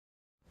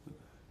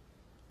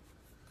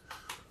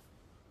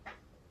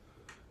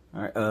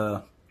All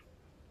right.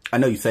 I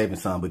know you're saving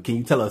some, but can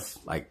you tell us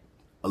like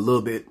a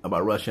little bit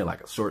about Russia,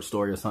 like a short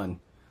story or something?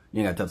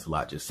 You ain't gotta tell us a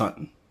lot, just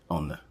something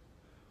on the.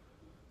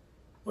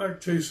 Well, I can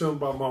tell you something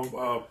about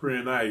my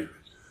friend Ivan.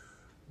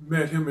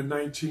 Met him in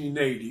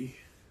 1980.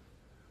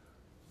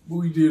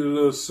 We did a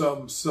little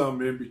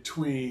something in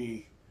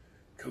between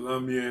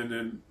Colombia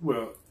and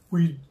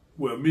me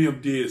and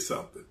him did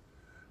something,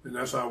 and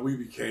that's how we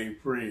became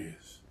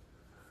friends.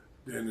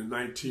 Then in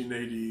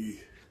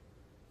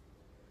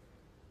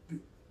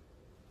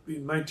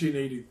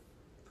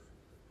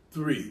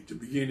 1983, to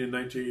begin in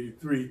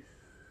 1983,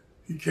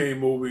 he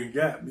came over and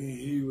got me.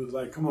 He was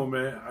like, "Come on,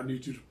 man, I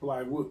need you to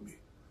fly with me."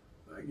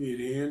 I get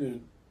in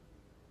and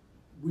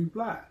we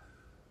fly.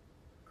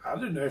 I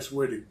didn't ask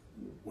where to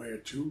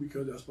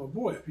because that's my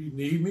boy. If he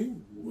need me,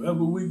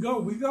 wherever we go,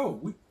 we go.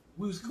 We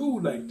was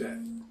cool like that.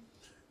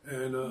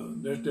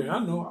 And next thing I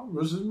know, I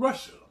was in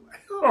Russia. I'm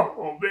like,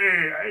 oh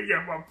man, I ain't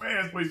got my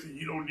passport. He said,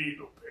 you don't need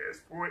no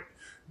passport.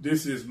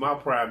 This is my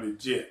private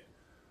jet.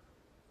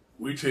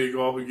 We take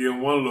off and get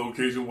in one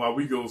location while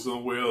we go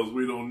somewhere else.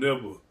 We don't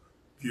never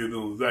give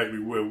them exactly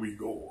where we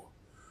going.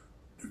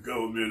 The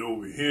government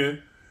over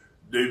here,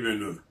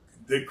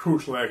 they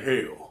cruise like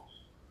hell.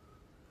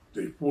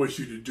 They force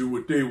you to do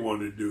what they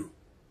want to do.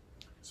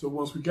 So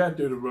once we got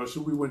there to Russia,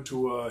 we went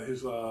to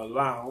his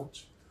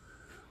lounge.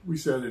 We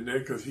sat in there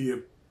because he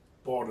had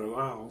bought a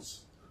lounge.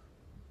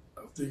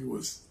 I think it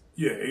was,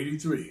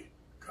 83.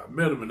 I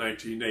met him in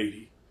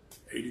 1980.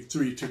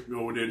 83 took me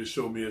over there to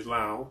show me his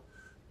lounge.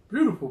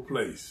 Beautiful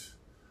place.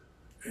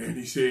 And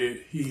he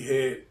said he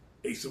had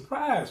a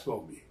surprise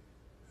for me.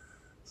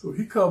 So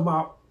he come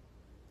out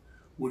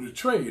with a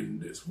tray and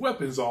there's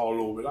weapons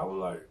all over it. I was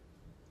like,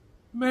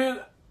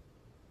 man,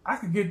 I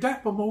could get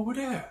that from over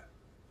there.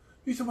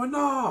 He said, well,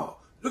 no,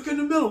 look in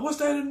the middle. What's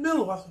that in the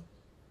middle? I said,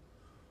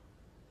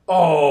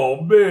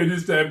 oh, man,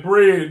 it's that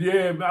bread.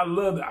 Yeah, man, I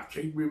love it. I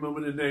can't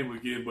remember the name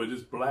again, but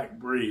it's black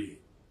bread.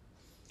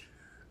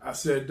 I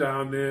sat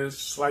down there,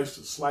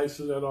 sliced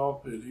of that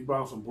off, and he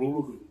brought some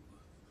belugas.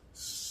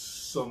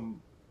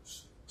 Some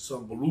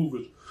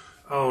belugas.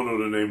 I don't know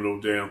the name of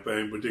those damn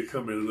thing, but they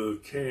come in a little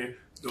can.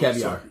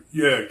 Caviar.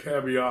 Yeah,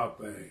 caviar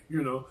thing.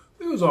 You know,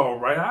 it was all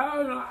right.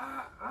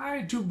 I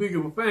ain't too big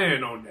of a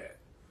fan on that.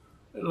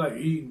 It's like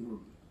eating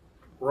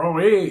raw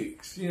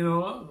eggs, you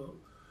know.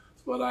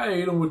 But I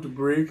ate them with the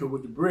bread, because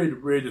with the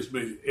bread just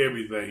makes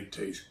everything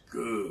taste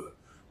good.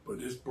 But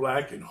it's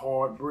black and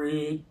hard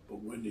bread, but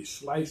when they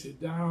slice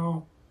it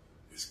down,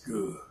 it's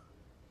good.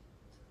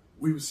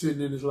 We were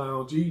sitting in this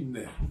lounge eating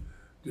that.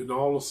 Then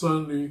all of a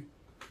sudden,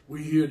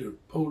 we hear the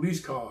police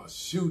cars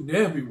shooting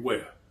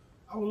everywhere.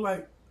 I was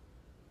like,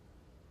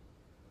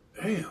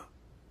 damn,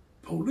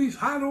 police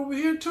hot over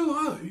here too,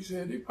 huh? He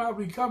said, they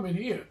probably coming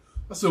here.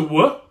 I said,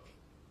 what?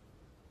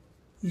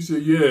 He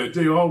said, yeah,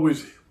 they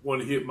always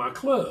want to hit my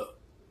club.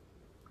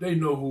 They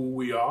know who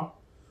we are.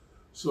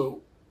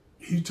 So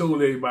he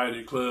told everybody in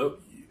the club,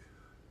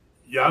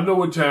 y'all know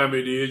what time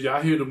it is.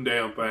 Y'all hear them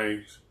damn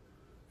things.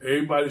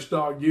 Everybody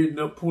start getting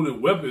up, pulling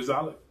weapons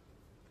out.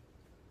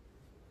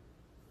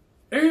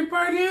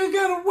 Everybody ain't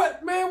got a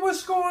weapon, man.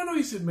 What's going on?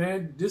 He said,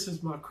 man, this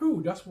is my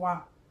crew. That's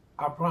why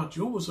I brought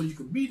you over so you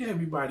can meet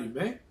everybody,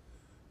 man.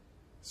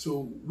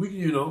 So we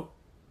can,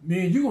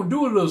 me and you gonna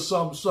do a little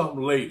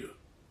something later.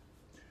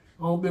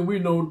 I don't think we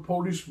know the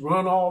police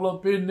run all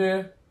up in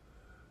there.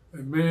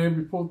 And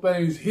man, before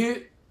things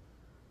hit,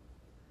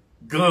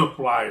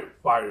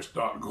 fire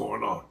start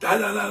going on. Da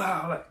da da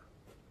da. Like,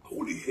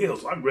 holy hell!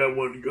 So I grabbed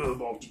one of the guns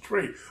off the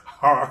tray,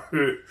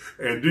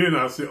 and then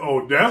I said,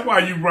 "Oh, that's why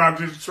you brought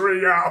this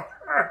tray out."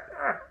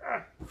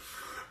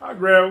 I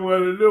grabbed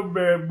one of them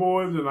bad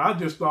boys, and I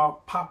just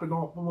started popping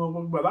off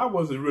them. But I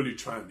wasn't really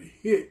trying to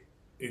hit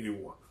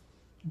anyone.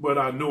 But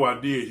I know I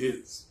did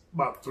hit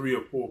about 3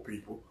 or 4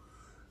 people,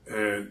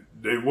 and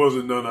they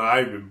wasn't none of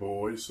Ivan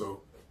boys,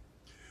 so.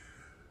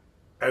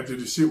 After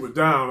the shit was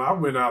down, I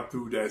went out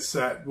through that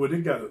side. Well,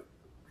 they got a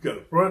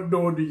front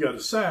door, they got a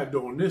side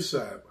door on this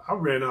side. I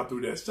ran out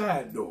through that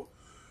side door.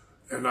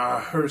 And I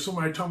heard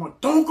somebody talking about,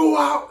 don't go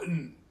out.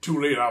 And too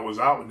late, I was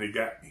out and they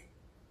got me.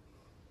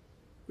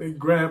 They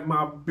grabbed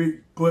my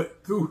big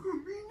butt, threw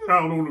me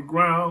out on the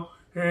ground,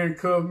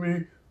 handcuffed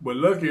me. But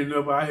lucky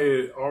enough, I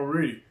had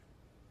already,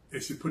 they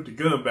said, put the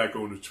gun back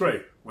on the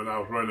tray when I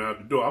was running out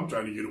the door. I'm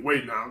trying to get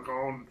away now.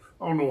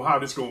 I don't know how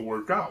this is going to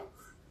work out.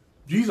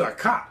 These are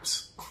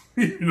cops.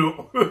 Get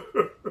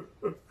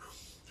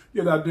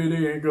out there,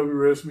 they ain't gonna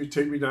arrest me,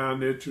 take me down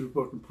there to the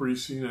fucking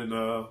precinct and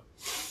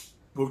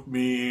book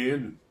me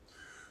in.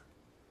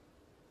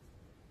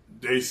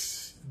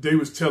 They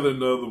was telling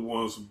the other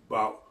ones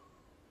about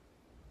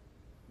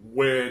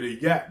where they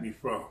got me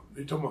from.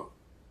 They talking about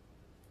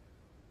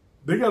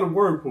they got a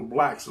word for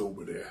blacks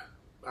over there.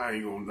 I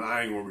ain't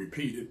gonna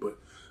repeat it, but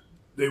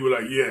they were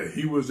like, yeah,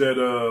 he was at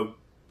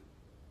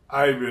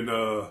Ivan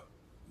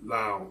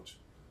lounge.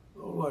 I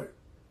was like,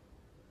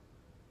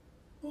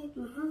 what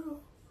the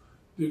hell?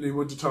 Then they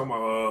went to talk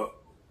about,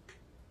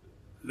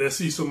 let's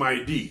see some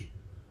ID.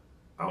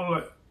 I was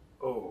like,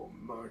 oh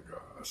my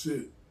God. I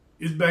said,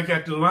 it's back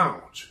at the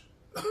lounge.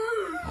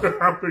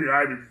 I figured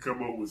I need to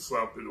come up with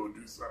something or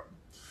do something.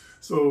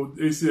 So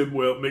they said,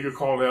 well, make a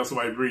call and have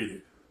somebody bring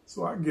it.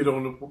 So I get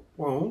on the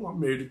phone. I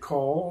made the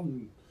call.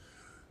 And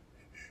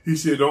he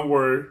said, don't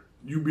worry.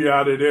 You be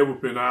out of there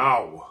within an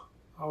hour.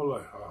 I was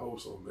like, I hope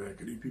so, man,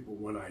 because these people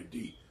want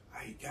ID.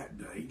 I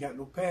ain't got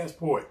no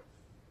passport.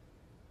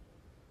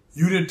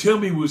 You didn't tell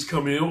me was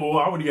coming in,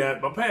 or I would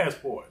have got my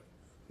passport,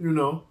 you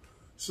know.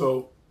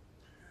 So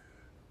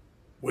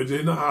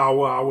within an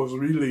hour, I was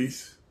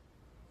released,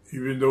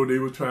 even though they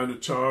were trying to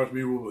charge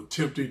me with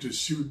attempting to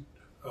shoot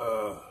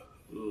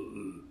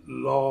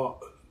law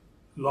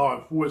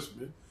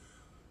enforcement.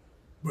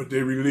 But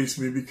they released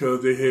me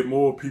because they had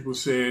more people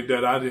saying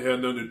that I didn't have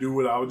nothing to do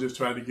with it. I was just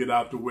trying to get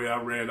out the way.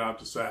 I ran out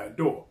the side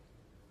door.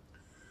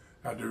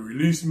 After they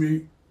released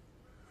me,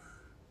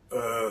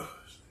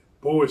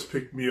 boys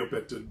picked me up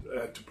at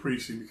the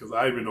precinct because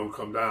Ivan don't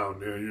come down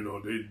there. You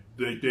know,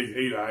 they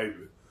hate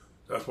Ivan.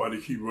 That's why they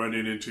keep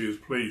running into his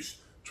place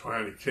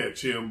trying to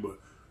catch him. But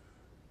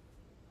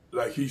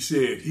like he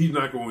said, he's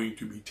not going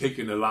to be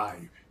taken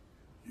alive.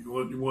 You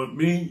want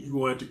me? You're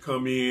going to have to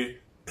come in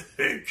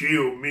and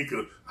kill me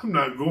because I'm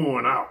not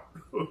going out.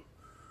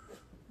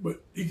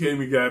 But he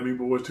came and got me.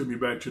 Boys took me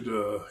back to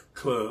the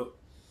club.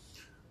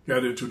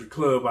 Got into the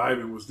club.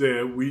 Ivan was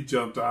there. We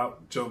jumped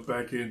out, jumped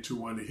back into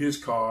one of his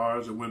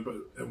cars and went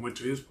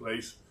to his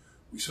place.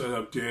 We sat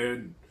up there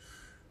and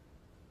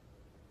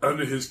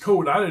under his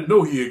coat, I didn't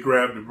know he had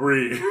grabbed the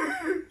bread.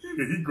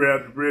 He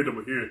grabbed the bread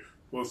over here.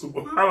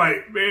 I'm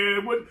like,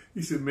 man, what?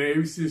 He said,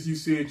 man, since you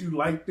said you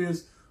like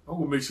this, I'm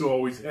going to make sure I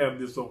always have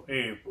this on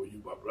hand for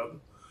you, my brother.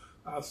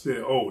 I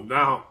said, oh,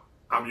 now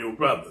I'm your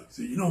brother. He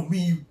said, you know,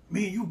 me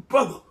and you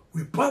brother.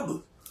 We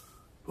brothers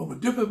from a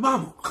different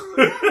mama.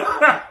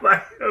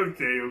 Like,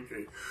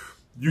 okay.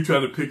 You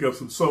trying to pick up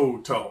some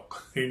soul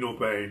talk. Ain't no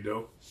thing,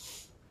 though.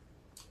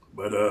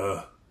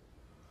 But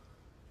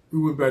we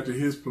went back to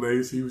his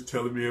place. He was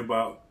telling me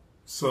about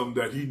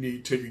something that he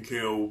need taken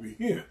care of over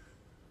here.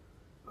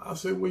 I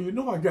said, well, you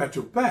know I got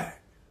your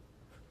back.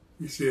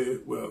 He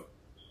said, well,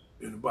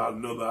 in about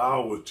another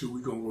hour or two,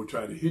 we're going to go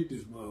try to hit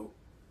this mother.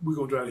 We're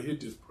going to try to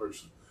hit this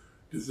person.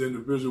 This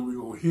individual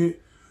we're going to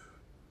hit.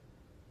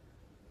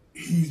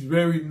 He's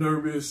very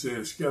nervous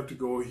and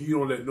skeptical. He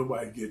don't let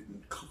nobody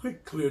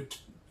get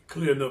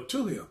clear enough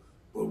to him.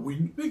 But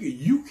we figure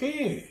you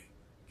can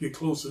get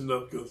close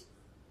enough because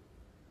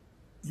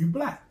you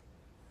black.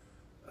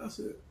 I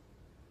said,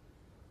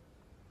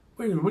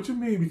 wait a minute, what you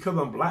mean because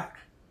I'm black?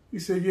 He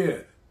said, yeah,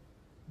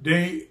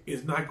 they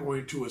is not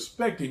going to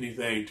expect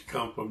anything to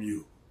come from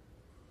you.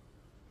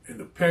 And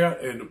the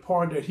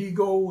part that he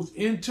goes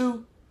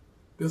into,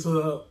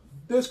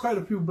 there's quite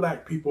a few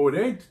black people.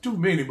 There ain't too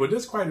many, but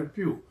there's quite a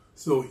few.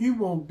 So he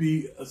won't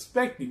be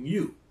expecting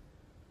you.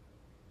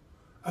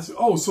 I said,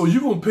 oh, so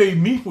you're going to pay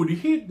me for the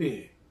hit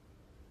then?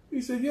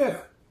 He said, yeah,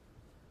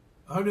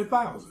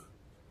 100,000.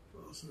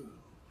 I said,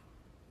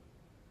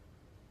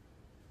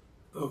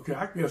 okay,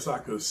 I guess I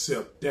could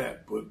accept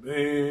that. But,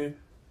 man,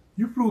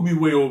 you flew me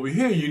way over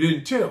here. You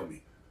didn't tell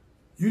me.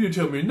 You didn't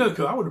tell me nothing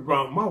because I would have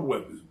brought my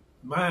weapons.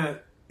 Mine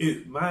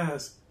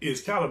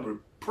is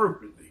calibrated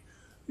perfectly.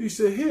 He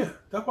said, here,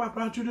 that's why I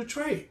brought you the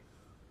tray.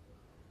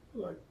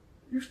 I'm like,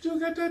 you still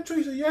got that tray?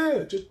 He said,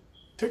 yeah, just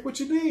take what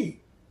you need.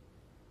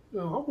 You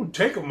know, I'm going to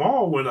take them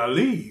all when I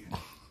leave.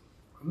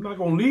 I'm not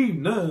going to leave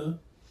none.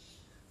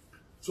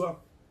 So I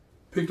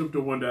picked up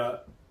the one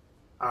that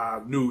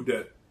I knew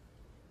that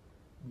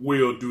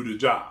will do the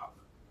job.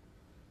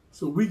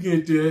 So we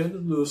get there in the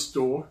little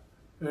store,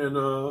 and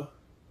the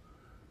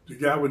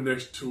guy was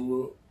next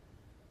door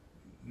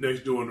in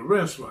the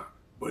restaurant.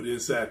 But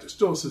inside the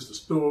store, since the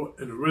store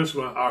and the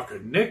restaurant are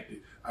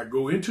connected, I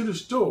go into the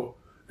store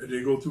and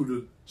then go through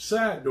the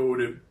side door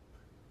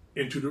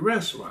into the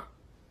restaurant.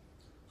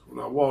 So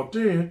when I walked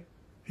in,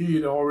 he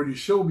had already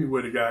showed me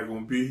where the guy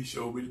going to be. He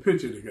showed me the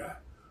picture of the guy.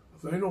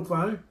 I said, ain't no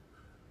fine.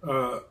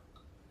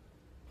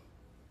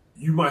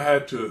 You might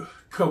have to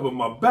cover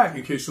my back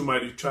in case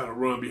somebody's trying to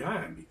run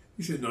behind me.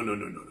 He said, no.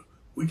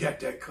 We got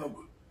that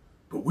covered.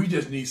 But we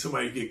just need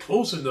somebody to get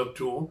close enough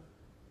to him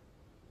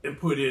and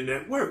put in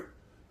that work.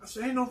 I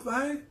said, ain't no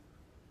thing.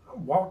 I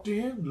walked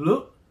in,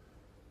 looked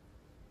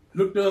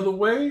the other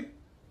way.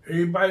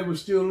 Everybody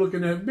was still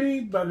looking at me.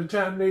 By the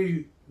time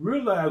they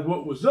realized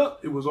what was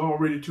up, it was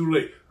already too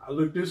late. I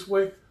looked this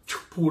way,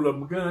 pulled up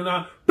my gun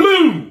out,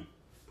 boom!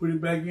 Put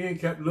it back in,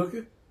 kept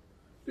looking.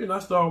 Then I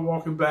started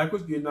walking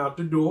backwards, getting out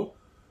the door.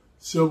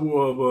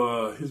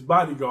 Several of his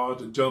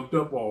bodyguards had jumped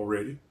up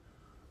already.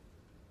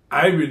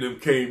 Ivan and them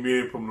came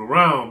in from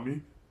around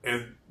me,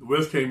 and the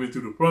rest came in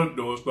through the front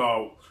door and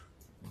started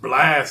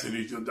blasting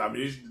each other. I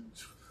mean,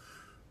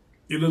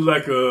 it looked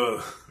like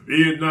a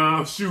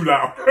Vietnam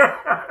shootout.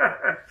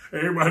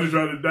 Everybody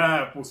trying to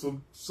dive for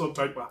some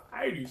type of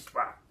hiding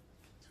spot.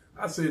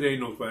 I said,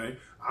 ain't no thing.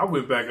 I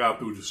went back out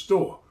through the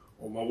store.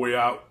 On my way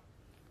out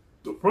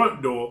the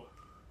front door,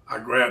 I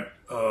grabbed,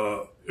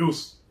 I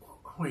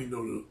don't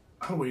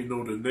even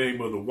know the name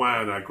of the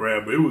wine I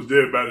grabbed, but it was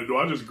there by the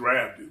door. I just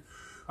grabbed it.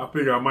 I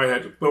figured I might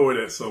have to throw it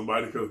at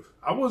somebody because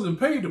I wasn't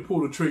paid to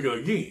pull the trigger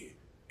again.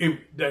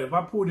 if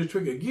I pull the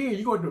trigger again,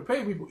 you're going to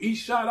pay me for each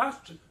shot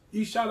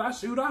I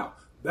shoot out.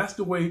 That's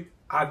the way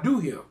I do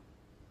him.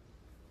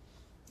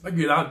 I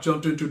get out,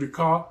 jumped into the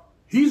car.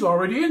 He's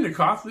already in the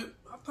car. I said,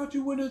 I thought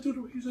you went into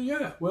the... He said,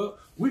 yeah, well,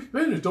 we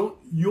finished.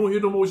 You don't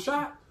hear no more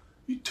shot?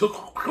 He took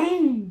off.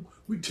 Boom.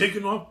 We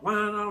taking off,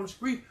 flying out on the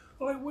street.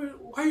 I'm like,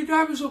 why are you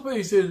driving so fast?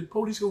 He said, the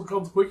police going to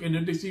come quick, and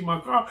if they see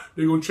my car,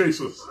 they're going to chase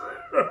us.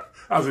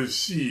 I said,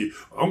 shit,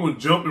 I'm going to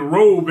jump and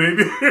roll,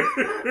 baby.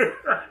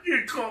 I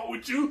get caught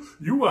with you.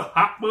 You a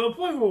hot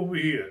motherfucker over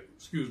here.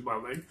 Excuse my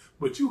language.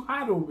 But you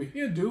hot over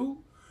here, dude.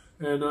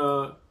 And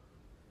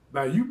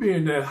now you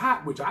being that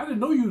hot, which I didn't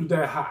know you was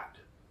that hot.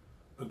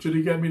 Until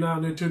they got me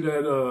down there to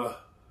that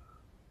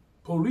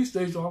police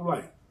station. I'm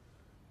like,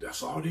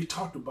 that's all they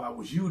talked about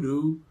was you,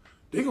 dude.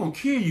 They going to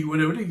kill you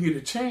whenever they get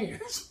a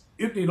chance.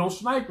 If they don't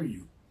sniper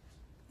you.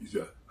 He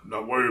said, I'm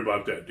not worried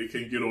about that. They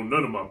can't get on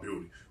none of my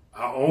building.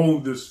 I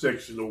own this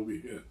section over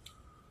here.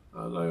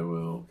 I was like,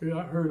 well, okay,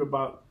 I heard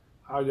about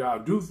how y'all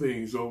do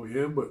things over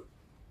here, but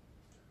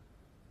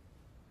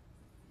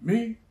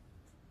me?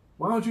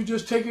 Why don't you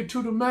just take it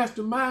to the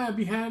mastermind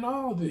behind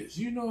all this?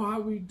 You know how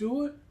we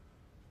do it.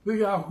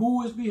 Figure out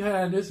who is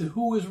behind this and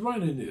who is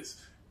running this.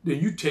 Then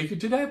you take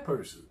it to that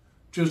person.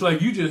 Just like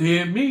you just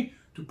had me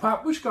to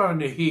pop Wishcar in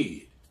the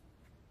head.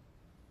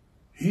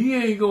 He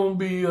ain't gonna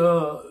be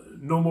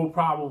no more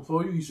problem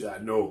for you. He said,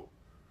 I know.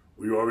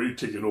 We already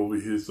taken over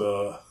his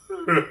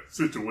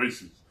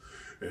situations.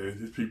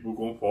 And his people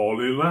gonna fall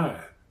in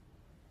line.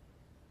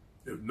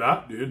 If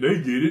not, then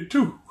they get it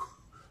too.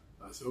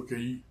 I said,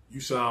 okay, you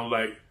sound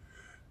like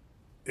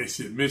it's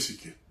in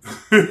Michigan.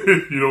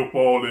 If you don't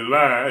fall in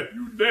line,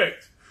 you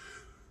next.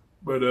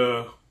 But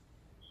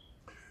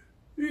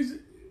he's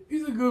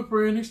a good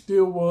friend. He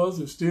still was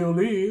and still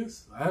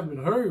is. I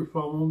haven't heard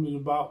from him in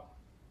about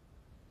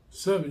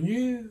 7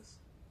 years.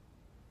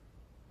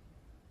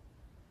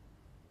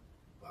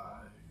 5.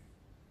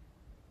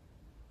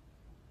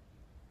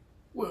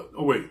 Well,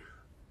 oh wait,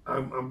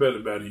 I'm better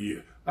about a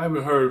year. I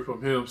haven't heard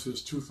from him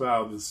since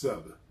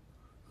 2007.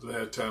 The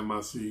last time I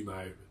seen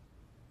Ivan.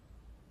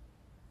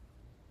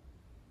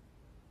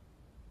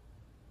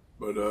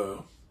 But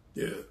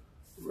yeah,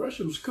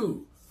 Russia was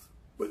cool.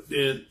 But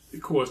then,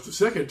 of course, the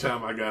second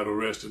time I got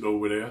arrested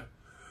over there,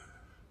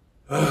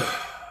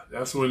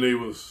 that's when they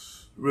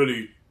was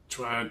really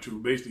trying to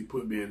basically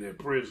put me in that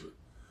prison.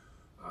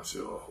 I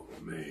said, oh,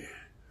 man.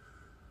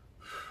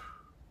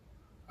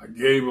 I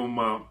gave them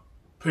my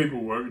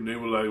paperwork, and they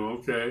were like,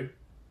 okay.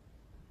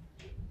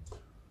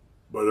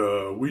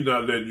 But we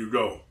not letting you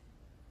go.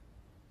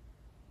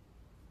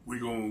 We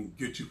gonna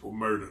get you for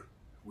murder.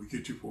 We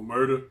get you for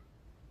murder,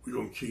 we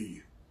gonna kill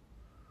you.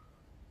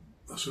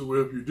 I said,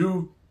 well, if you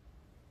do,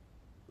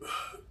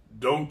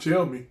 don't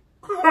tell me.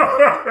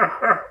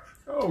 I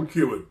don't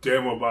give a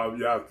damn about if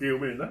y'all kill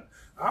me.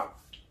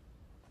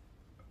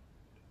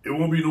 It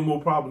won't be no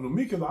more problem to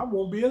me because I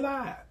won't be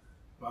alive.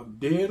 If I'm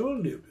dead or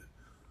living.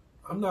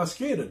 I'm not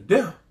scared of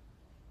death.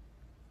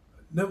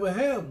 I never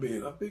have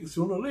been. I think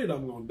sooner or later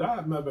I'm going to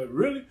die. Matter of fact,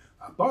 really,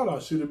 I thought I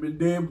should have been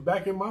dead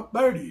back in my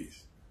 30s.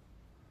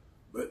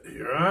 But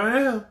here I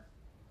am,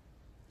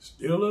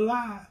 still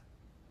alive.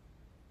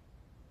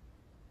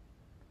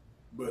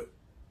 But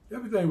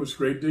everything was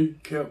great. They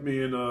kept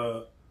me in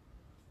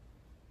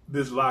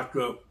this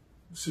lockup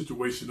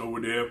situation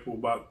over there for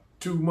about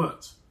 2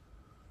 months.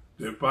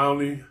 Then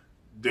finally,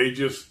 they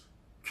just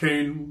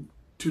came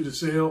to the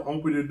cell,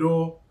 opened the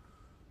door,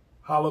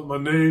 hollered my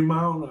name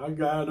out. I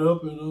got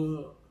up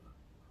and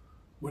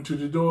went to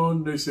the door,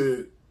 and they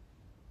said,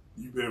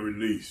 "You've been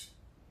released."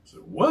 I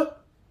said,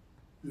 "What?"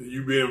 They said,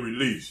 "You've been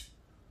released."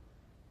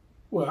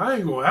 Well, I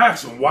ain't gonna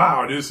ask them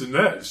why this and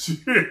that.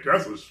 Shit,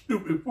 that's a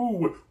stupid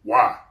fool.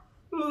 Why?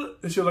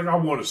 They said, like, I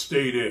want to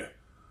stay there.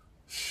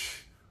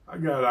 I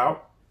got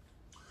out.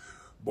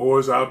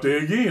 Boys out there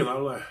again.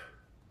 I'm like,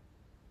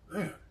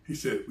 man. He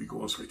said, we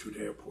going straight to the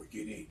airport.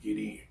 Get in, get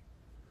in.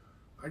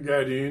 I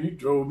got in. He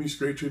drove me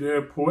straight to the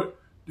airport.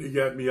 They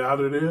got me out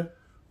of there.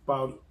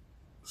 About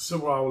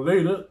several hours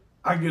later,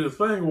 I get a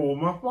thing over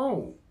my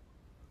phone.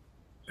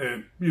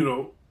 And, you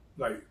know,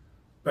 like,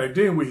 back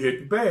then we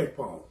had the bag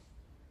phone.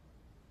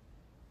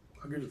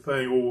 I get the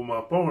thing over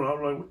my phone. I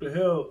was like, what the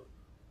hell?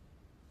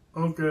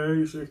 Okay,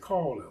 he said,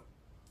 call him.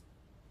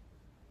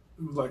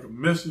 It was like a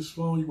message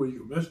phone where you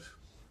can message.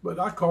 But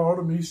I called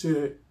him. He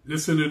said,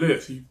 listen to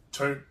this. He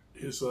turned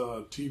his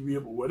TV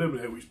up or whatever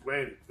that we was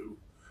planning to.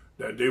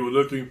 That they were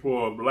looking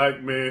for a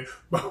black man.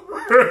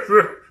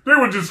 They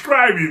were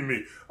describing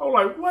me. I was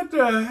like, what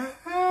the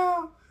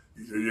hell?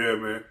 He said, yeah,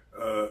 man.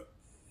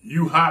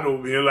 You hot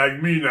over here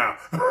like me now.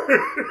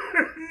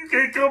 You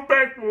can't come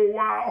back for a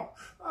while.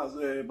 I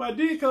said, if I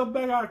did come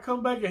back, I'd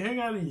come back and hang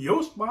out in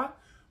your spot.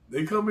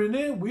 They come in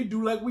there, we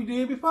do like we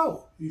did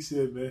before. He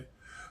said, man,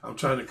 I'm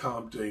trying to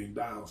calm things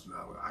down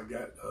now. I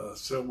got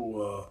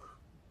several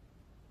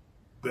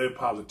bad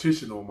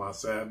politicians on my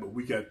side, but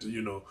we got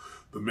the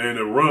man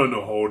that run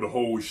the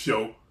whole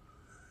show.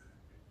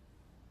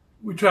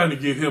 We're trying to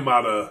get him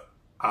out of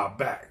our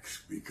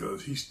backs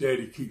because he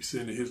steady keeps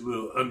sending his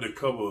little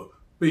undercover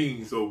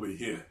things over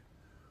here.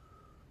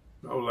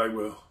 I was like,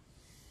 well,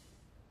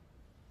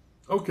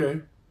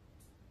 okay.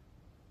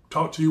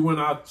 Talk to you when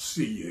I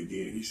see you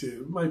again. He said,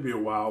 it might be a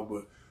while,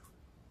 but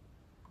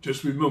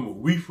just remember,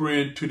 we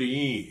friend to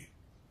the end.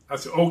 I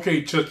said,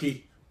 okay,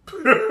 Chucky.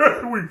 We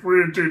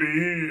friend to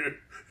the end.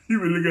 He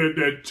was looking at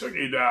that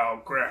Chucky doll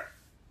crap.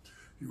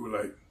 He was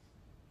like,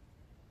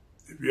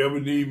 if you ever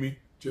need me,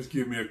 just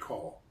give me a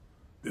call.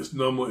 This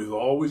number is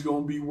always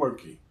going to be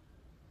working.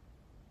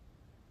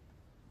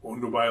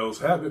 Won't nobody else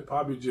have it,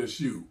 probably just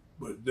you.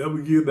 But never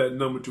give that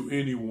number to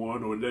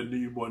anyone or let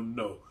anyone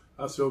know.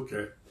 I said,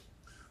 okay.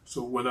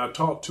 So when I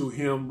talked to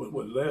him,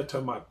 last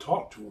time I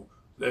talked to him,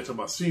 last time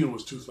I seen him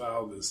was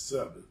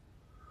 2007.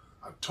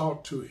 I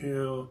talked to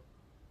him,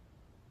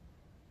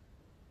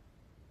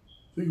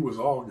 I think it was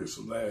August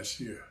of last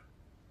year.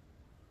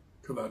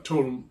 Because I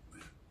told him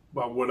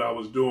about what I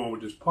was doing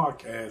with this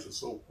podcast and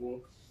so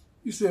forth.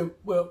 He said,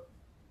 well,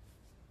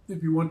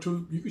 if you want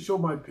to, you can show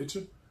my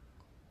picture.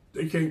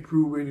 They can't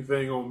prove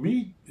anything on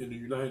me in the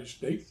United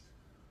States.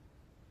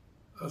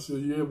 I said,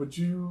 yeah, but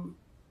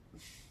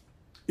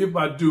if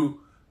I do,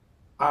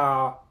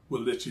 I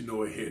will let you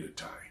know ahead of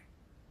time.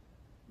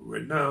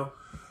 Right now,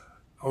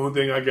 the only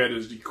thing I got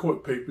is the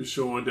court papers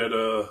showing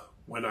that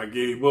when I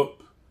gave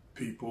up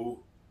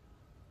people,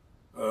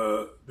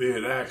 they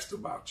had asked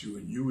about you,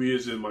 and you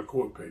is in my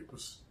court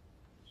papers.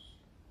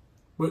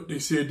 But they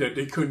said that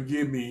they couldn't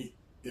give me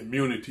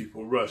immunity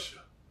for Russia.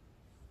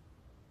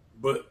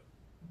 But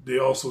they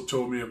also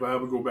told me if I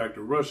ever go back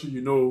to Russia,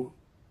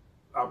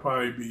 I'll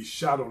probably be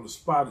shot on the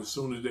spot as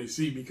soon as they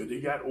see me because they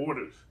got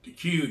orders to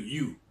kill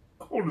you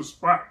on the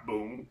spot,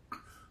 boom. I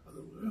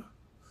said, well,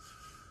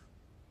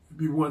 it'd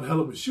be one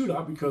hell of a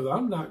shootout because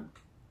I'm not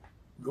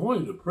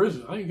going to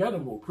prison. I ain't got no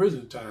more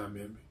prison time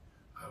in me.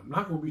 I'm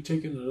not going to be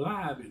taken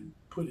alive and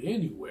put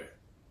anywhere.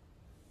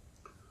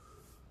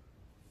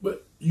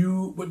 But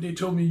they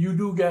told me you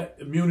do got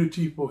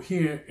immunity for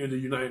here in the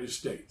United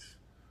States.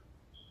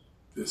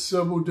 There's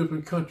several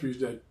different countries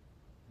that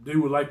they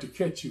would like to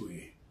catch you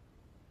in,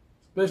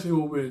 especially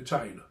over in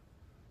China.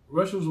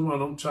 Russia's one of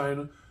them,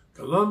 China.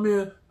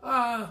 Colombia,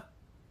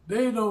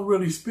 they don't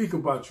really speak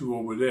about you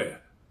over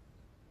there.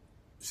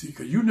 See,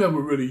 because you never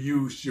really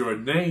used your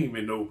name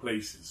in those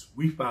places.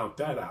 We found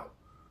that out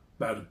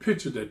by the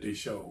picture that they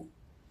showed.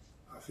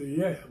 I said,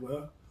 yeah,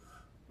 well,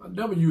 I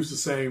never used the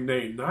same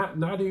name,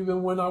 not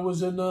even when I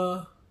was in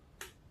the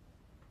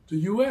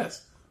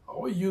U.S. I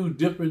always used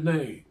different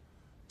names.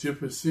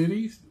 Different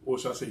cities, or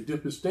should I say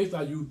different states,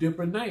 I use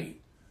different names.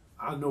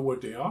 I know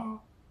what they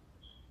are.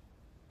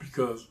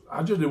 Because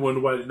I just didn't want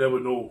nobody to never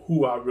know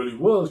who I really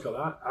was,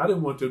 because I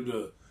didn't want them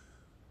to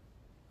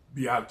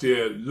be out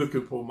there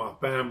looking for my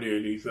family or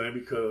anything,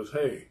 because,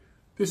 hey,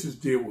 this is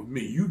deal with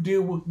me. You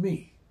deal with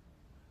me.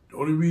 The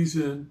only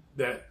reason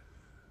that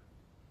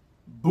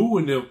Boo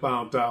and them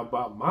found out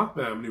about my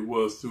family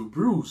was through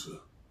Bruiser.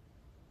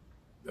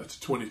 That's a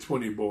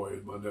 2020 boy,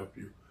 is my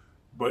nephew.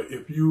 But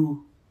if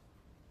you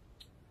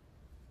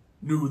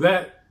knew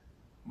that,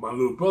 my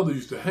little brother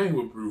used to hang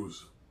with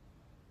Bruiser.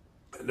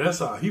 And that's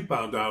how he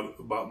found out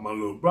about my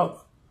little brother.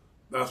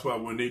 That's why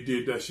when they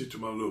did that shit to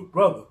my little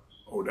brother,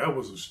 oh, that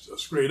was a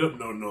straight up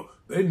no.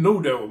 They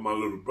knew that was my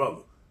little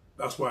brother.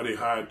 That's why they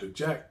hired the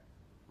Jack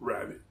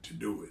Rabbit to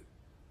do it.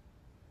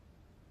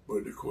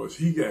 But of course,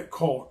 he got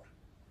caught.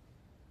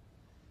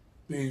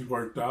 Things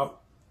worked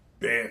out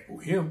bad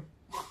for him.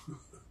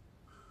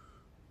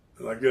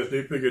 And I guess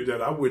they figured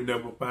that I would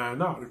never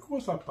find out. Of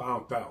course, I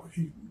found out.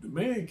 The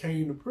man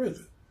came to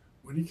prison.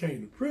 When he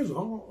came to prison,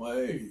 I'm like,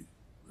 hey,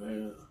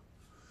 man.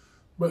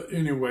 But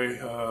anyway,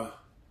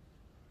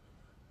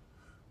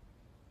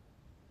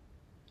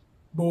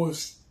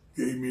 Boris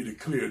gave me the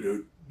clear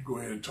to go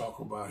ahead and talk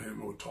about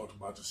him or talk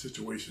about the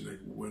situation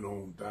that went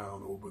on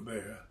down over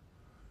there.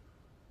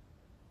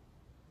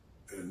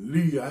 And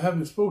Lee, I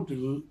haven't spoken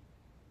to Lee.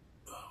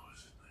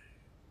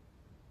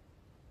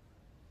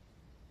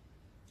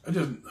 What's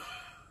his name?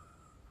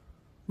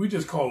 We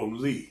just call him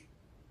Lee.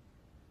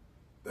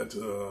 That's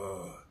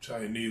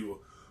Chinese,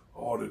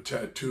 all the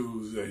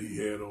tattoos that he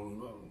had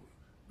on him.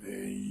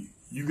 Man,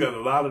 you got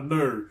a lot of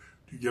nerve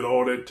to get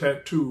all that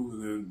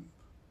tattoos, and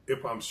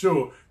if I'm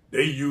sure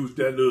they use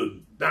that little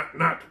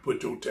not to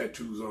put your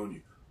tattoos on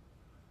you.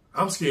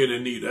 I'm scared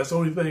of needles. That's the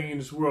only thing in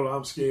this world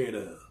I'm scared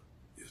of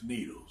is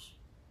needles.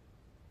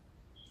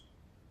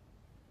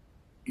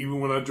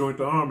 Even when I joined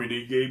the Army,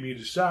 they gave me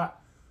the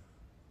shot.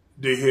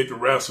 They had to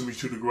wrestle me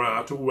to the ground.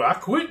 I told them, well, I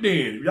quit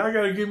then. Y'all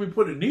got to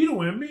put a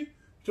needle in me.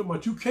 Talking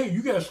about you can't.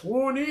 You got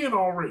sworn in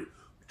already.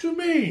 What you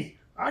mean?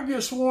 I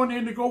get sworn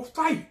in to go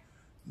fight.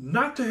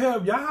 Not to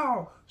have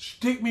y'all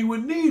stick me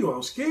with needle.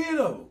 I'm scared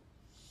of them.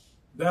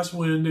 That's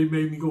when they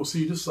made me go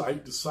see the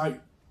site. The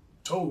site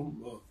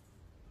told them,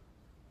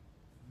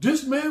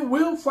 this man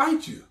will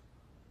fight you.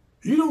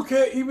 He don't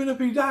care even if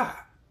he die.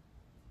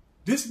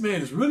 This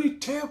man is really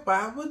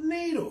terrified of a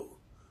needle.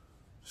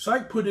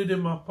 Site put it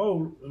in my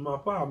file.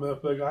 Matter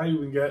of fact, I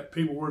even got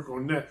paperwork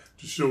on that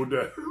to show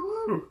that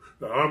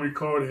the Army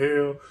caught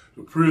hell,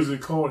 the prison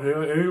caught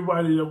hell.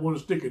 Everybody that want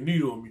to stick a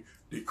needle on me,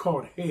 they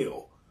caught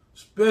hell.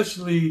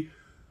 Especially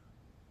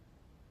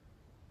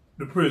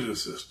the prison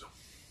system.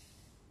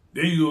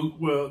 They used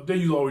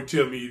to always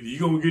tell me, either you're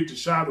going to get the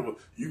shot or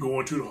you're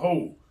going to the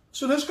hole.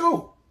 So let's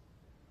go.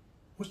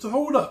 What's the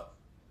hold up?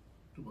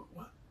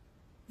 What?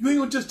 You ain't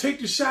going to just take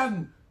the shot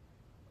and,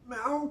 man,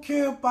 I don't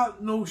care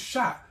about no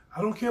shot.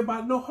 I don't care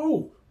about no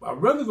hole.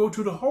 I'd rather go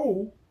to the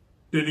hole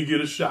than to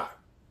get a shot.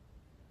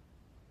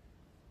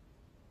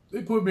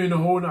 They put me in the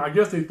hole, and I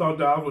guess they thought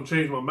that I was going to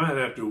change my mind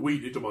after a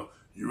week. They told me,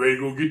 you ready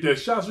to go get that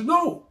shot? I said,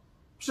 no.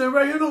 I'm sitting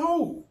right here in the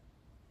hole.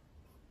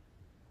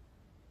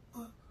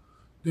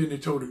 Then they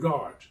told the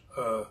guards,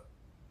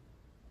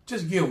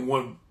 just give them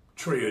one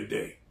tray a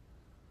day.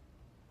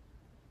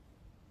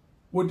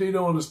 What they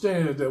don't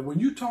understand is that when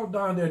you talk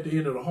down there at the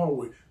end of the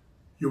hallway,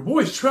 your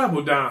voice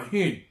travels down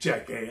here,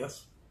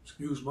 jackass.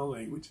 Excuse my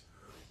language.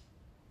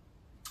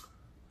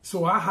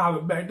 So I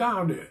hollered back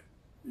down there.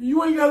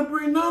 You ain't got to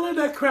bring none of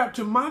that crap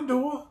to my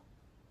door.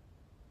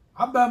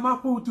 I buy my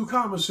food through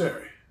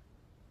commissary.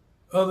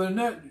 Other than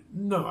that,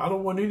 no, I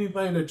don't want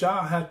anything that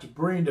y'all have to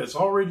bring that's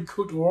already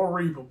cooked or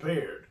already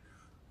prepared.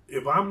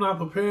 If I'm not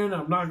preparing,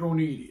 I'm not going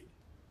to eat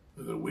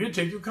it. We'll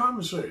take your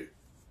commissary.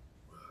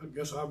 I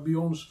guess I'll be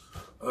on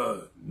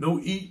no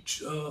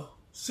eat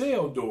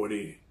sale door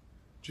then.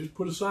 Just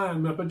put a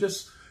sign up and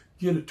just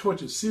get a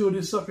torch and seal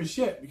this sucker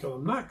shut because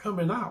I'm not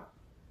coming out.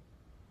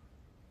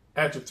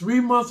 After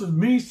 3 months of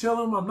me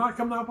telling him I'm not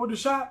coming out for the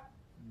shot,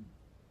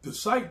 the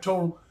psych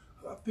told him,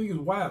 I think it's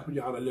wise for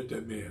y'all to let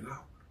that man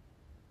out.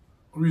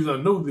 The reason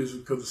I know this is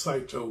because the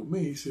psych told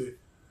me, he said,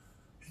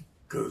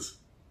 because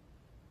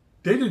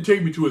they didn't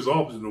take me to his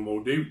office no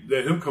more. They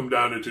let him come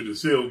down into the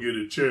cell, get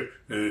a chair,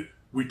 and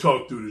we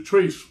talked through the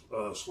trace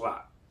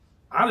slot.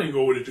 I didn't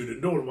go over there to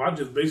the door. I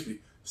just basically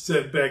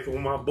sat back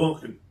on my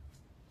bunk and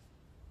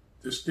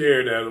just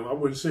stared at him. I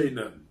wouldn't say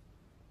nothing.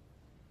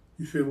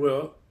 He said,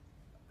 well,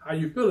 how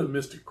you feeling,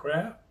 Mr.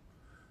 Kraft?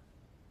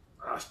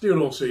 I still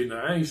don't say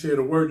nothing. I ain't said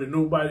a word to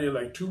nobody in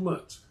like 2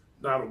 months.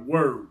 Not a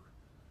word.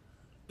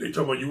 They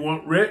told me, you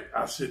want rec?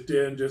 I sit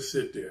there and just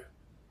sit there.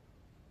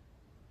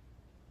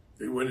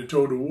 They went and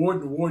told the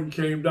warden. The warden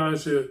came down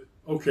and said,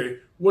 okay,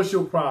 what's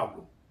your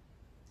problem?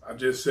 I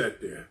just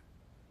sat there.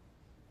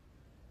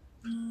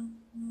 A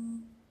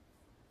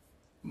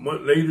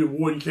month later, the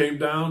warden came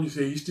down. He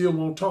said he still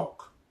won't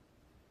talk.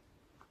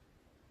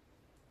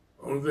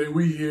 Only thing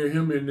we hear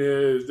him in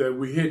there is that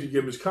we had to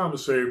give his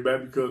commissary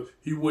back because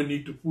he wouldn't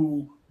eat the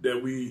food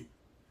that we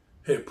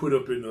had put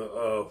up in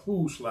the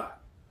food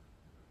slot.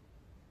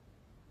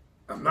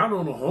 I'm not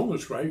on a hunger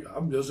strike.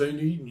 I'm just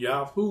ain't eating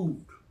y'all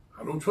food.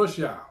 I don't trust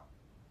y'all.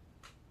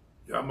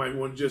 Y'all might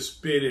want to just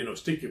spit in or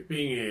stick your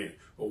finger in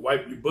or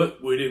wipe your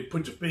butt with it and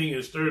put your finger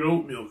in stirred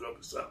oat milk up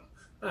or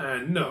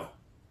something. No,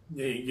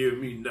 they ain't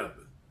giving me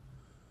nothing.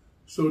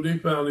 So they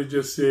finally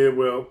just said,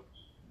 well,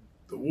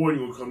 the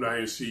warden will come down here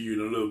and see you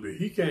in a little bit.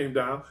 He came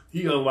down,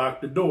 he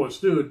unlocked the door and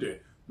stood there.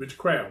 Mr.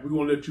 Kraft, we're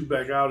going to let you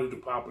back out of the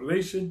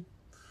population.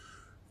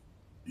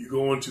 You're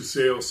going to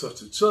sell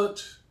such and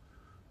such.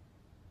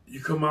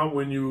 You come out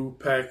when you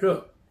pack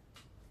up.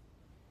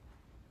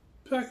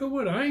 Pack up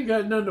what? I ain't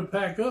got nothing to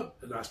pack up.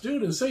 And I still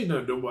didn't say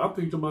nothing, though. But I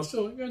think to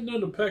myself, I ain't got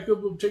nothing to pack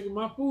up of taking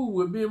my food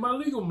with me and my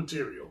legal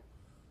material.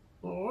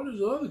 Well, all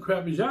this other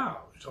crap is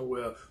y'all. So,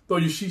 well, throw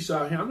your sheets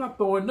out here. I'm not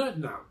throwing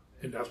nothing out.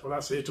 And that's what I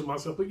said to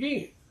myself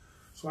again.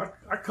 So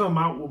I come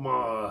out with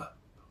my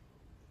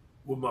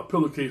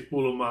pillowcase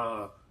full of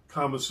my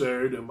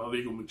commissary and my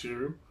legal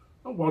material.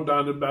 I walk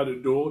down there by the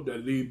door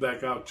that lead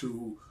back out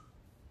to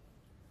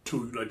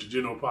like the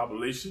general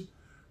population.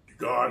 The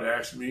guard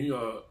asked me,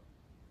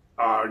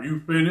 are you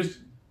finished?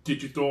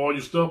 Did you throw all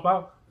your stuff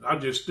out? And I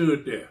just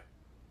stood there,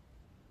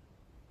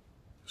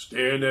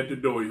 staring at the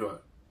door. You're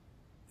like,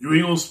 you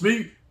ain't gonna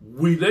speak?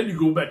 We let you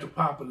go back to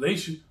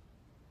population.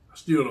 I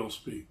still don't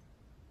speak.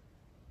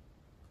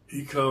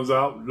 He comes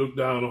out, look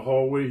down the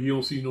hallway. He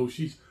don't see no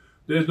sheets.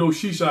 There's no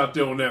sheets out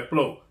there on that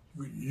floor.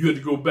 You had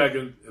to go back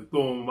and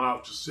throw them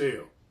out to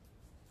sell.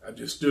 I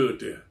just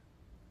stood there.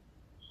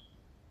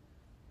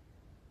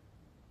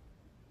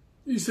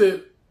 He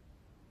said,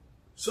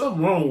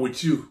 something wrong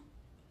with you.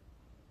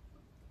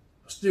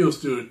 I still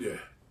stood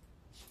there.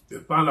 They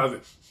found out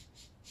that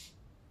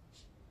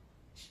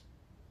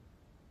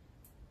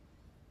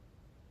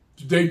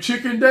today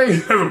chicken day.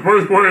 That's the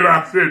first word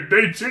I said.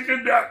 Day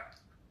chicken day.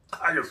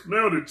 I can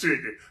smell the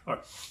chicken.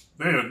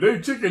 Man, day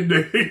chicken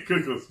day.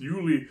 Because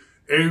usually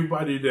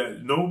everybody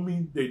that know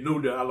me, they know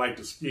that I like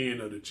the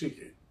skin of the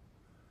chicken.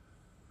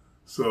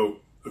 So,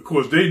 of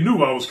course, they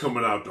knew I was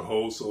coming out the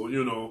hole. So,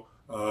 you know,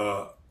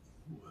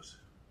 who was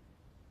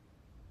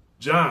it?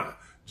 John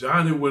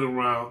had went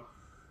around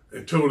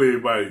and told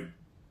everybody,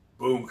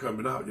 Boom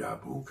coming out, y'all,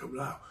 Boom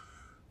coming out.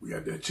 We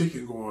got that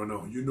chicken going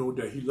on. You know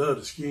that he loved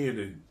the skin,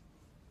 and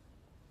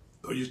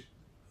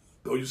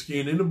throw your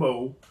skin in the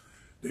bowl.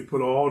 They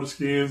put all the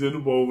skins in the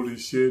bowl and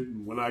shit.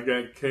 And when I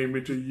came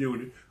into the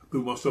unit, I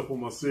threw myself on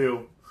my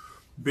cell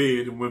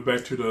bed and went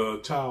back to the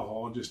chow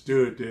hall and just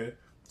stood there.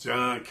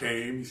 John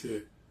came, he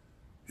said,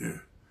 yeah,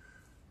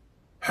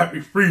 happy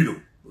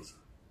freedom.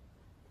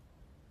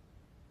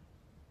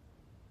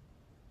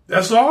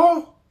 That's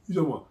all? He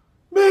said, well,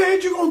 Man,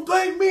 ain't you gonna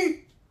thank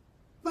me?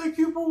 Thank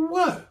you for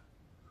what?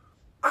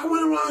 I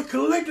went around and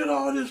collected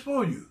all this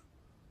for you.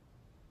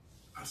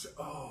 I said,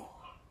 oh.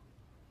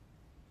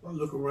 I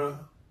look around.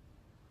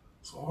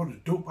 So all the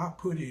dope I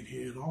put in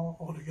here and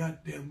all the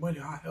goddamn money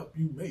I helped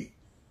you make,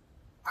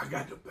 I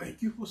got to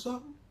thank you for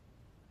something?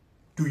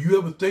 Do you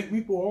ever thank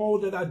me for all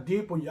that I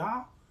did for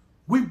y'all?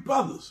 We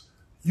brothers.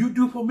 You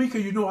do for me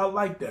because you know I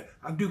like that.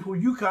 I do for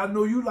you because I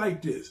know you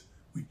like this.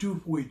 We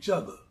do for each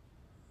other.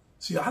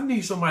 See, I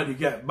need somebody to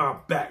get my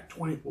back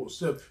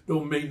 24/7.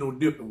 Don't make no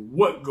difference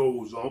what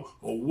goes on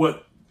or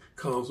what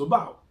comes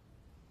about.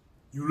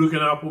 You looking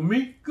out for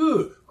me?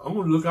 Good. I'm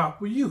going to look out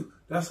for you.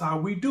 That's how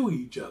we do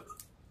each other.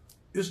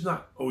 It's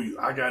not, oh,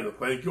 I got to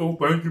thank you. Oh,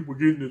 thank you for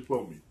getting this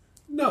for me.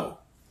 No.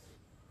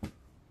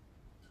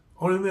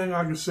 Only thing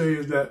I can say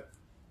is that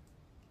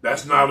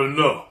that's not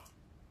enough.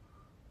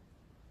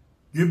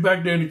 Get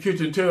back there in the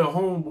kitchen and tell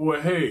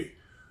homeboy, hey,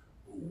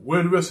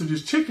 where the rest of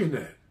this chicken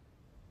at?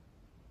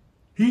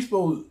 He's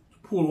supposed to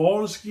pull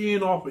all the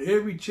skin off of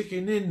every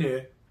chicken in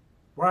there,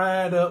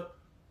 fry it up,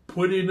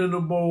 put it in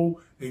a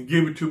bowl, and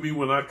give it to me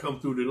when I come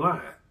through the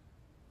line.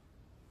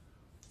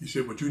 He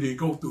said, but you didn't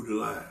go through the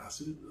line. I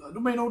said, it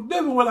don't make no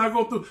difference when I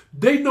go through.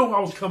 They know I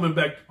was coming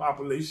back to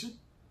population.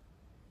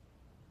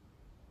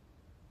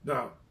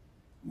 Now,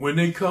 when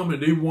they come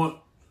and they want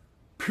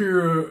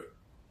pure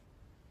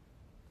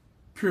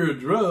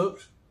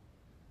drugs,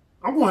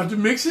 I'm going to have to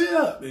mix it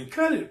up and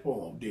cut it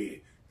for them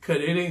then.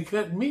 Because it ain't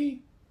cutting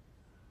me.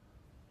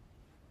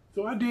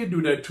 So I did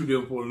do that to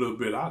them for a little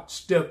bit. I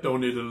stepped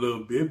on it a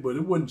little bit, but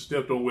it wasn't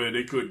stepped on where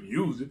they couldn't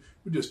use it.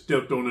 We just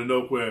stepped on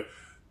enough where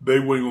they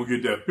weren't going to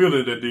get that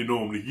feeling that they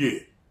normally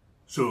get.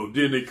 So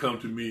then they come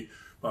to me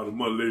about a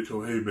month later,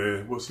 told, hey,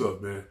 man, what's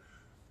up, man?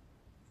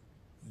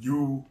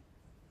 You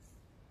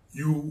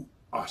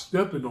are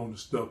stepping on the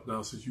stuff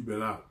now since you've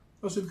been out.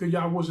 I said, because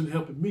y'all wasn't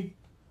helping me.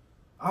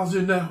 I was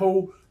in that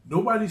hole.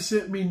 Nobody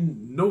sent me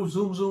no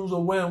zoom zooms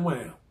or wham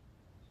wham.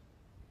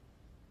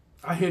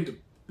 I had to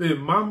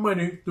spend my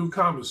money through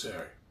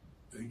commissary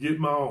and get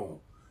my own.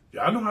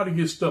 Y'all know how to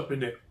get stuff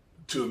in there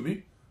to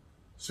me.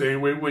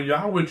 Same way when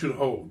y'all went to the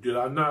hole. Did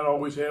I not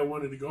always have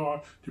one of the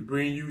guards to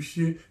bring you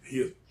shit?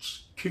 He'll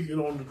kick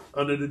it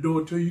under the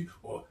door to you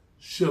or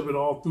shove it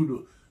all through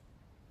the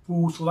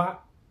food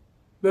slot.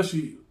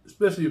 Especially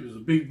if it's a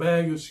big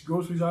bag of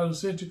groceries I done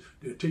sent you,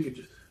 they'll take it,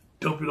 just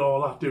dump it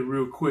all out there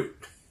real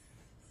quick.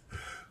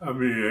 I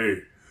mean,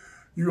 hey,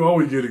 you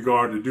always get a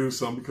guard to do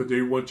something because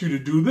they want you to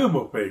do them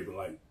a favor.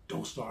 Like,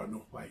 don't start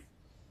no fight.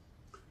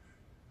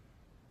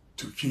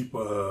 To keep,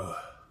 that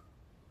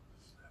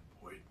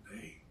boy's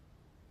name.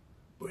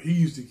 But he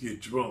used to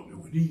get drunk.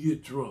 And when he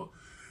get drunk,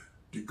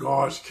 the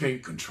guards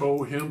can't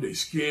control him. They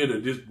scared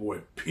of this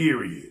boy,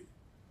 period.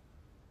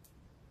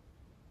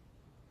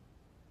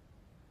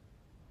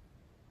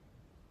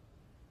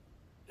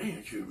 Damn,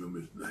 I can't remember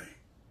his name.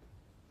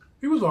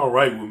 He was all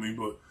right with me,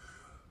 but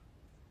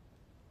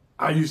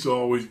I used to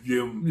always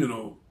give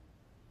him,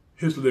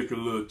 his liquor a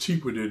little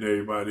cheaper than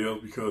everybody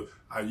else because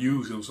I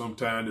use him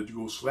sometimes to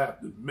go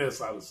slap the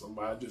mess out of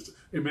somebody. Just,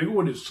 hey man, go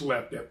ahead and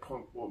slap that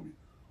punk for me.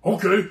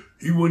 Okay.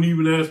 He wouldn't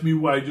even ask me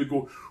why. He just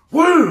go,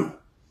 wham!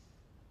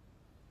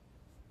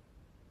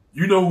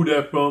 You know who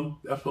that's from?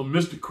 That's from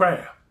Mr.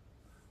 Kraft.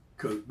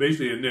 Because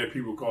basically in there,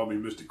 people call me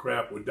Mr.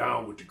 Kraft or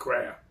Down with the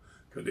Kraft.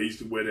 Because they used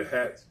to wear the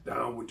hats,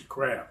 Down with the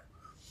Kraft.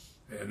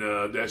 And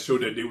that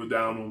showed that they were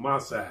down on my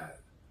side.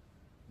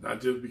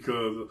 Not just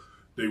because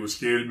they were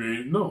scared of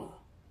me. No.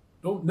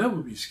 Don't never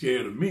be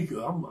scared of me because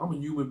I'm a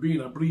human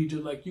being. I bleed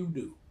just like you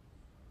do.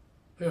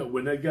 Hell,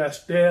 when that guy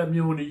stabbed me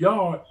on the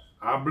yard,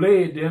 I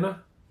bled, didn't I?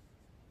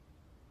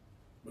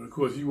 But of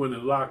course, he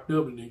wasn't locked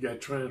up and he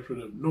got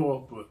transferred up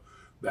north. But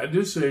that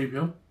did save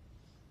him.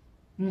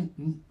 The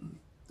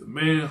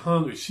man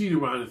hung a sheet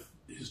around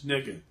his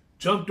neck and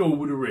jumped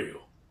over the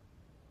rail.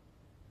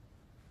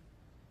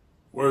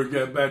 Word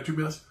got back to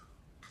me. I said,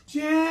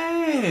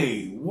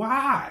 Jane,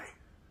 why?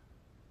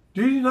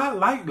 Did he not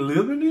like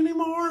living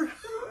anymore?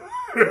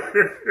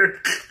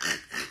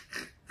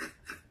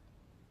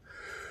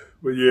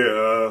 But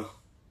yeah,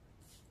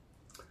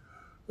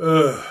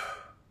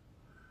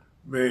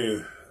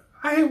 man,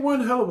 I had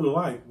one hell of a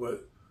life,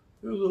 but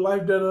it was a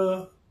life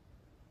that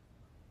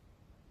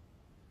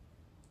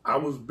I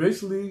was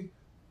basically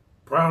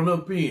brought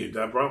up in.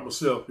 I brought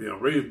myself in. I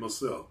raised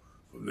myself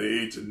from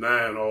the age of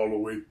 9 all the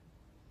way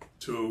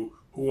to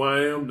who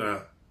I am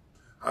now.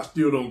 I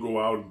still don't go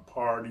out in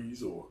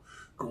parties or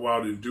go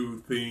out and do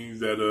things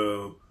that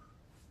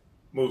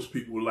most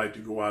people would like to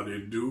go out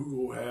and do.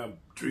 Go have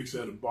drinks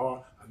at a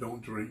bar. I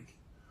don't drink.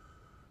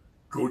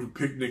 Go to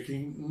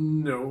picnicking.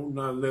 No,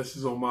 not unless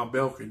it's on my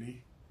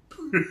balcony.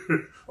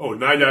 Oh,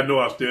 now y'all know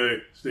I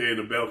stay in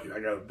the balcony. I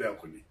got a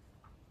balcony.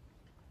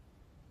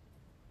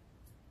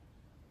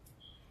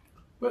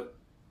 But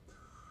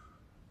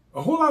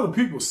a whole lot of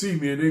people see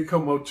me and they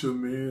come up to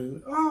me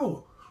and,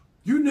 oh,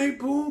 you Nate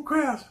Boone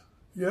Crafts?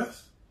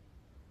 Yes.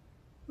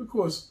 Of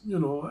course, I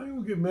ain't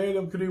gonna get mad at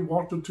them because they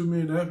walked up to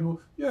me and asked me,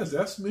 yes,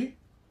 that's me.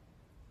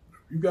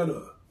 You got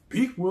a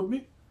beef with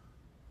me?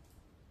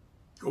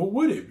 go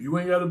with it. If you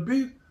ain't got a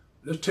beef,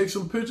 let's take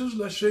some pictures,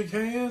 let's shake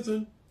hands,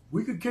 and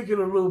we could kick it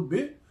a little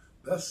bit.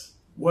 That's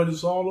what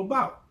it's all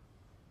about.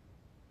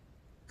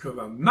 Because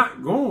I'm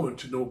not going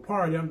to no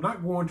party. I'm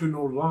not going to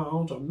no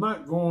lounge. I'm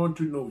not going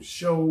to no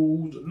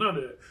shows or none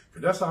of that.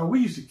 Because that's how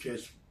we used to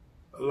catch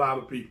a lot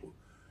of people.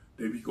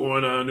 They be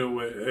going on there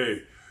with,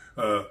 hey,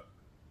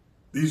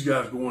 these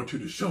guys going to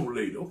the show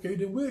later. Okay,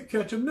 then we'll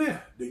catch them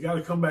there. They got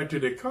to come back to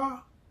their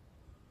car.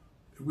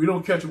 If we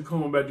don't catch them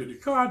coming back to the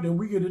car, then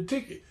we get a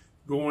ticket.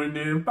 Go in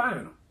there and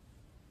find them.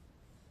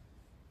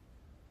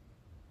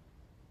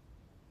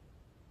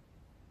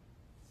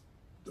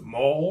 The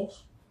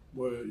malls,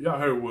 well, y'all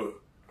heard what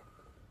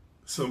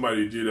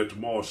somebody did at the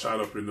mall,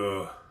 shot up in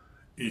the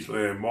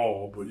Eastland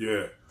Mall. But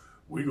yeah,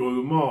 we go to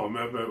the mall.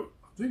 Matter of fact,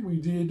 I think we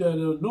did that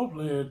at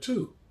Northland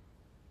too.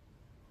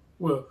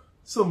 Well,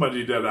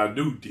 somebody that I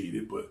knew did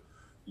it, but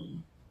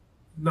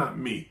not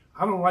me.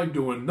 I don't like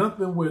doing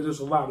nothing where there's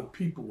a lot of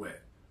people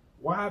at.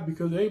 Why?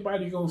 Because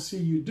everybody gonna see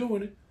you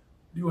doing it.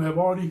 You have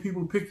all these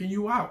people picking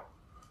you out.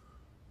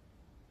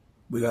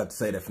 We got to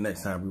say that for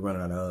next time. We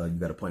running out of, you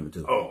got an appointment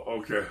too. Oh,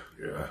 okay.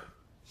 Yeah.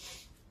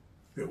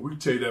 Yeah, we can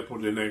take that for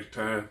the next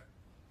time.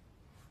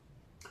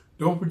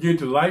 Don't forget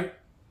to like,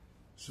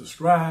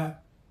 subscribe,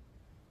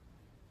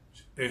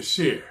 and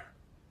share.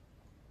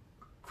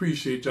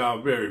 Appreciate y'all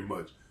very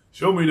much.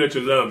 Show me that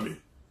you love me.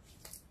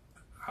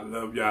 I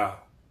love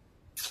y'all.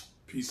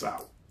 Peace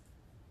out.